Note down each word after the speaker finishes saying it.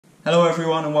Hello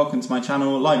everyone and welcome to my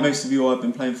channel. Like most of you, I've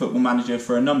been playing Football Manager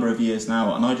for a number of years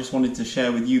now, and I just wanted to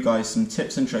share with you guys some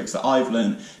tips and tricks that I've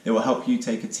learned that will help you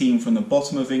take a team from the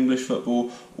bottom of English football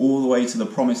all the way to the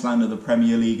promised land of the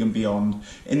Premier League and beyond.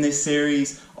 In this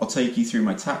series, I'll take you through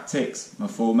my tactics, my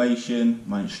formation,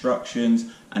 my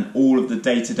instructions, and all of the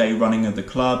day-to-day running of the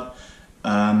club.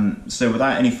 So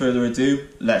without any further ado,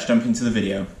 let's jump into the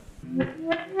video.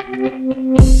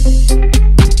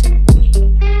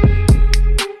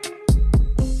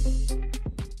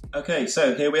 Okay,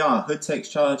 so here we are, Hood takes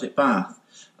charge at Bath.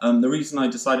 The reason I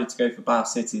decided to go for Bath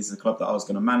City as the club that I was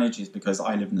going to manage is because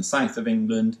I live in the south of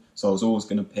England, so I was always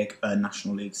going to pick a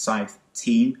National League South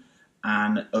team,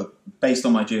 and based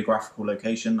on my geographical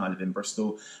location, I live in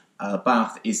Bristol,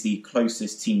 Bath is the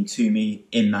closest team to me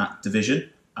in that division,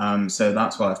 so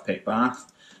that's why I've picked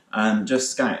Bath.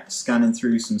 Just scanning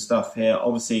through some stuff here.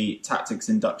 Obviously, tactics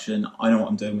induction, I know what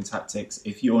I'm doing with tactics.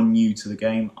 If you're new to the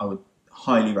game, I would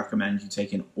highly recommend you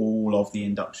taking all of the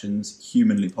inductions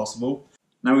humanly possible.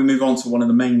 Now we move on to one of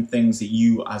the main things that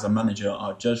you as a manager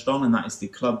are judged on, and that is the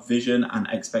club vision and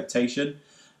expectation.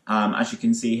 As you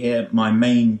can see here, my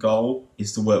main goal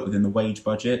is to work within the wage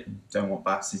budget. Don't want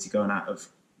Bath City going out of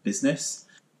business.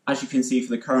 As you can see, for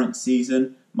the current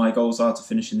season, my goals are to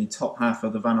finish in the top half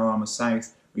of the Vanarama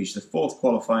South, reach the 4th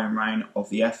qualifying round of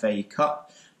the FA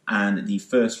Cup, and the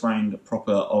first round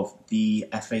proper of the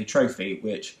FA Trophy,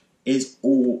 which is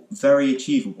all very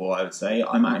achievable, I would say.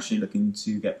 I'm actually looking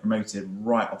to get promoted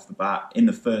right off the bat in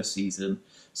the first season,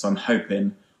 so I'm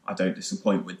hoping I don't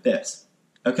disappoint with this.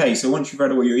 Okay, so once you've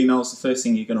read all your emails, the first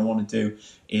thing you're going to want to do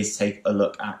is take a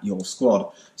look at your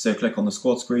squad. So click on the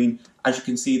squad screen. As you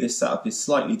can see, this setup is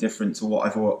slightly different to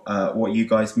what you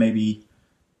guys may be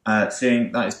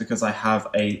seeing. That is because I have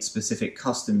a specific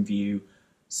custom view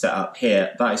set up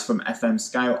here. That is from FM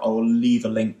Scout. I will leave a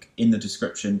link in the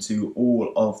description to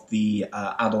all of the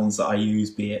add-ons that I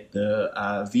use, be it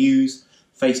the views,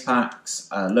 face packs,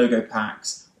 logo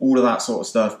packs, all of that sort of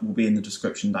stuff will be in the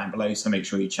description down below, so make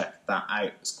sure you check that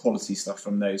out. It's quality stuff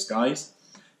from those guys.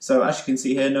 So as you can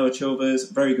see here, Noah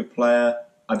Chilvers, very good player.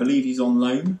 I believe he's on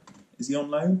loan. Is he on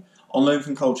loan? On loan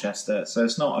from Colchester, so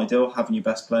it's not ideal having your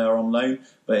best player on loan,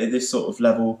 but at this sort of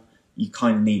level, you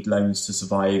kind of need loans to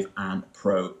survive and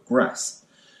progress.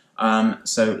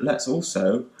 So let's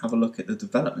also have a look at the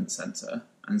development centre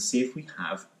and see if we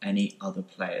have any other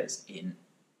players in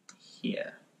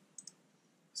here.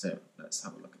 So let's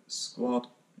have a look at the squad.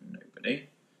 Nobody.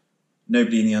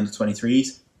 Nobody in the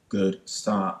under-23s. Good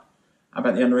start. How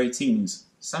about the under-18s?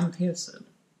 Sam Pearson.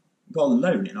 We've got a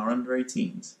loan in our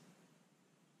under-18s.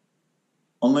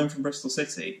 On loan from Bristol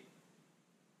City.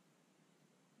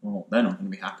 Well, they're not going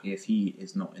to be happy if he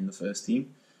is not in the first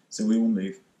team, so we will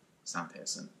move Sam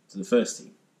Pearson to the first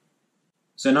team.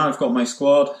 So now I've got my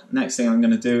squad. Next thing I'm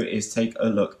going to do is take a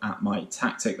look at my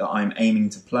tactic that I'm aiming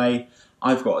to play.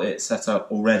 I've got it set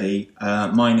up already.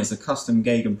 Mine is a custom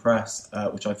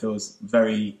gegenpress, which I feel is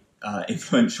very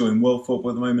influential in world football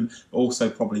at the moment, but also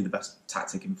probably the best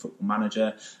tactic in Football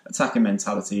Manager. Attacking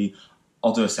mentality.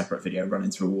 I'll do a separate video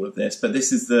running through all of this, but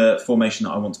this is the formation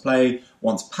that I want to play.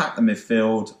 Want to pack the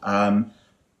midfield,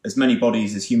 as many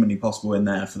bodies as humanly possible in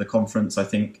there for the conference, I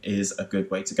think is a good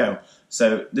way to go.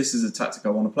 So this is a tactic I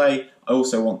want to play. I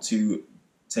also want to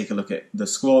take a look at the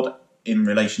squad in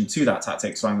relation to that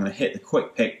tactic, so I'm going to hit the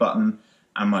quick pick button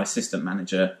and my assistant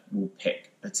manager will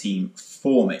pick a team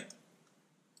for me.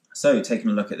 So taking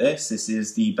a look at this, this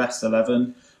is the best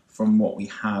 11 from what we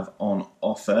have on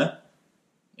offer.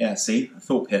 Yeah, see, I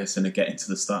thought Pearson would get into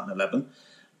the starting 11.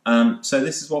 So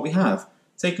this is what we have.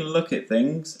 Taking a look at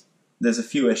things, there's a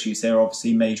few issues here,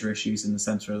 obviously major issues in the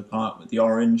centre of the park with the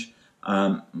orange.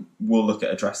 We'll look at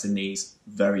addressing these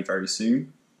very, very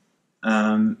soon.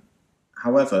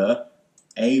 However,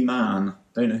 a man,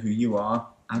 don't know who you are,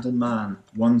 Addon man,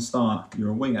 1 star, you're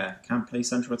a winger, can't play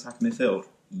central attack in midfield.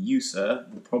 You, sir,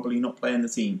 will probably not play in the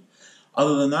team.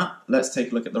 Other than that, let's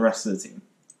take a look at the rest of the team.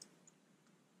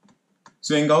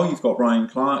 So in goal, you've got Ryan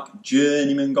Clark,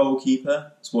 journeyman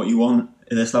goalkeeper. It's what you want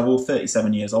at this level.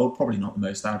 37 years old, probably not the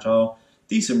most agile.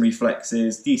 Decent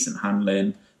reflexes, decent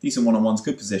handling, decent one-on-ones,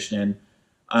 good positioning.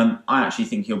 I actually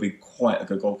think he'll be quite a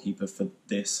good goalkeeper for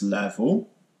this level.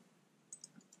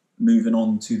 Moving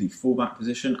on to the fullback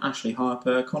position, Ashley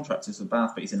Harper, contracted to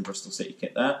Bath, but he's in a Bristol City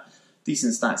kit there.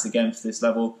 Decent stats again for this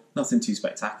level, nothing too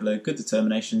spectacular. Good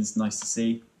determination, it's nice to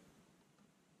see.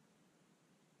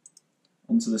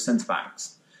 Onto the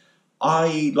centre-backs.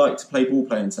 I like to play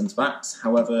ball-playing centre-backs,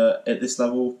 however, at this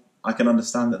level, I can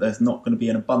understand that there's not going to be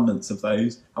an abundance of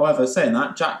those. However, saying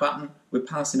that, Jack Batten, with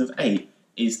passing of 8,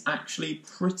 is actually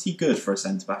pretty good for a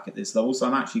centre-back at this level, so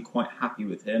I'm actually quite happy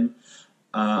with him.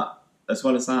 As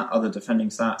well as that, other defending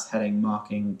stats, heading,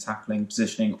 marking, tackling,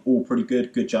 positioning, all pretty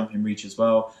good. Good jumping reach as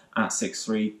well. At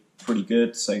 6'3", pretty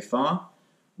good so far.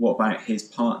 What about his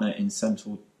partner in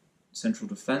central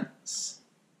defence?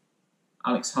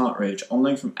 Alex Hartridge, on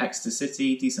loan from Exeter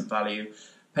City, decent value.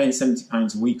 Paying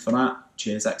 £70 a week for that.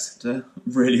 Cheers, Exeter.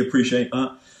 Really appreciate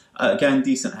that. Again,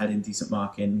 decent heading, decent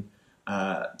marking,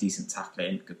 decent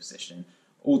tackling, good positioning.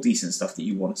 All decent stuff that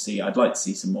you want to see. I'd like to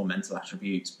see some more mental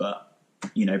attributes, but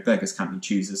you know, beggars can't be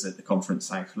choosers at the Conference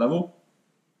South level.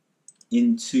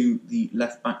 Into the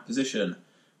left-back position,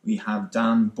 we have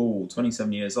Dan Ball,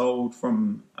 27 years old,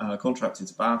 from contracted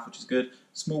to Bath, which is good.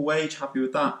 Small wage, happy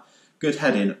with that. Good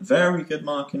heading, very good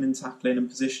marking and tackling and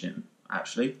positioning,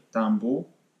 actually. Dan Ball,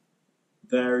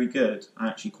 very good. I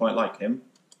actually quite like him.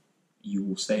 You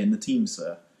will stay in the team,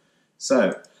 sir.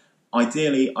 So,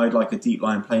 ideally, I'd like a deep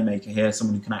line playmaker here,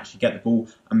 someone who can actually get the ball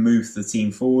and move the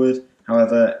team forward.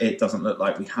 However, it doesn't look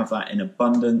like we have that in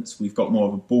abundance. We've got more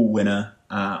of a ball winner,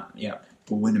 ball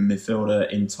winning midfielder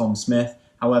in Tom Smith.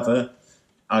 However,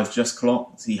 I've just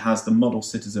clocked he has the model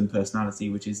citizen personality,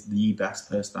 which is the best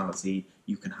personality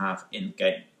you can have in the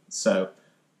game. So,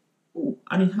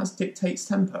 and he has dictates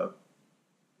tempo.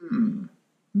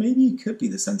 Maybe he could be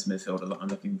the centre midfielder that I'm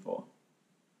looking for.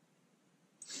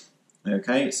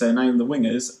 Okay, so now in the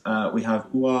wingers, we have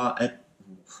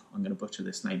I'm going to butcher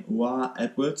this name, Uar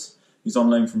Edwards, who's on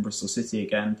loan from Bristol City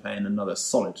again, paying another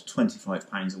solid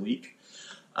 £25 a week.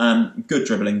 Good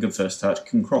dribbling, good first touch,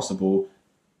 can cross a ball.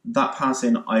 That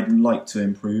passing I'd like to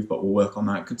improve, but we'll work on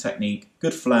that. Good technique,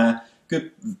 good flair,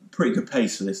 pretty good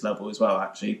pace for this level as well,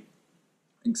 actually.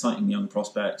 Exciting young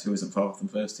prospect who isn't far off the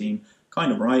first team.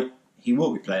 Kind of right, he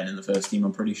will be playing in the first team,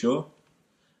 I'm pretty sure.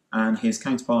 And his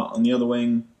counterpart on the other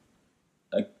wing,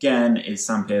 again, is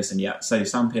Sam Pearson. Yeah, so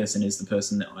Sam Pearson is the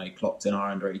person that I clocked in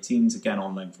our under-18s, again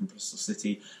on loan from Bristol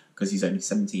City, because he's only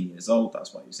 17 years old.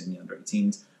 That's why he was in the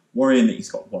under-18s. Worrying that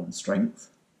he's got 1 strength.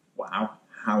 Wow,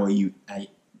 how are you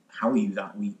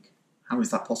that weak? How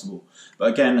is that possible?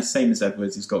 But again, the same as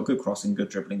Edwards, he's got good crossing, good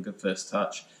dribbling, good first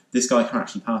touch. This guy can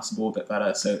actually pass the ball a bit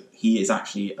better, so he is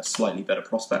actually a slightly better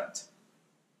prospect.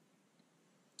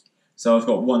 So I've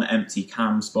got 1 empty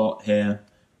cam spot here.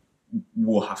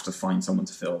 We'll have to find someone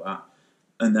to fill that.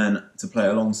 And then to play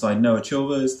alongside Noah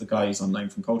Chilvers, the guy who's on loan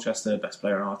from Colchester, best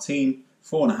player on our team,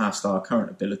 4.5-star current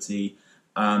ability,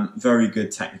 very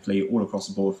good technically all across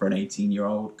the board for an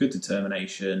 18-year-old, good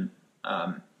determination,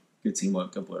 good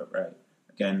teamwork, good work rate.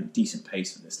 Again, decent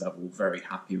pace for this level, very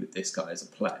happy with this guy as a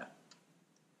player.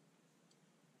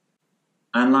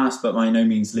 And last but by no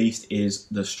means least is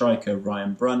the striker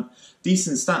Ryan Brunt.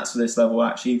 Decent stats for this level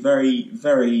actually, very,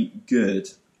 very good.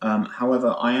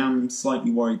 However, I am slightly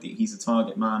worried that he's a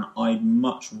target man. I'd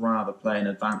much rather play an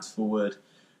advanced forward.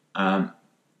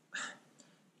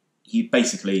 He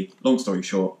basically, long story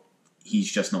short,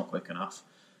 he's just not quick enough.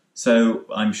 So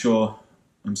I'm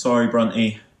sorry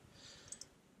Brunty,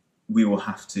 we will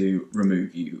have to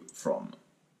remove you from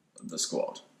the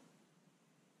squad.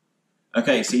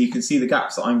 Okay, so you can see the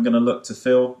gaps that I'm going to look to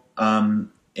fill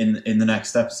in the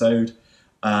next episode.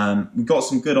 We've got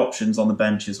some good options on the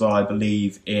bench as well, I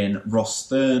believe, in Ross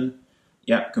Stern.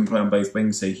 Yep, can play on both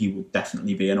wings, so he will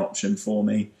definitely be an option for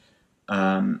me.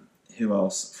 Who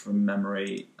else from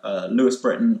memory? Lewis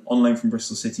Britton, on loan from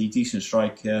Bristol City, decent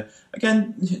striker.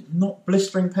 Again, not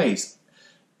blistering pace.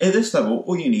 At this level,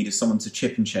 all you need is someone to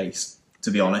chip and chase,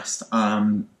 to be honest. So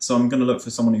I'm going to look for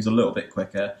someone who's a little bit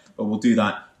quicker, but we'll do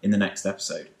that in the next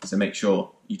episode. So make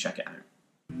sure you check it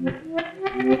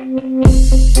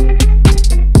out.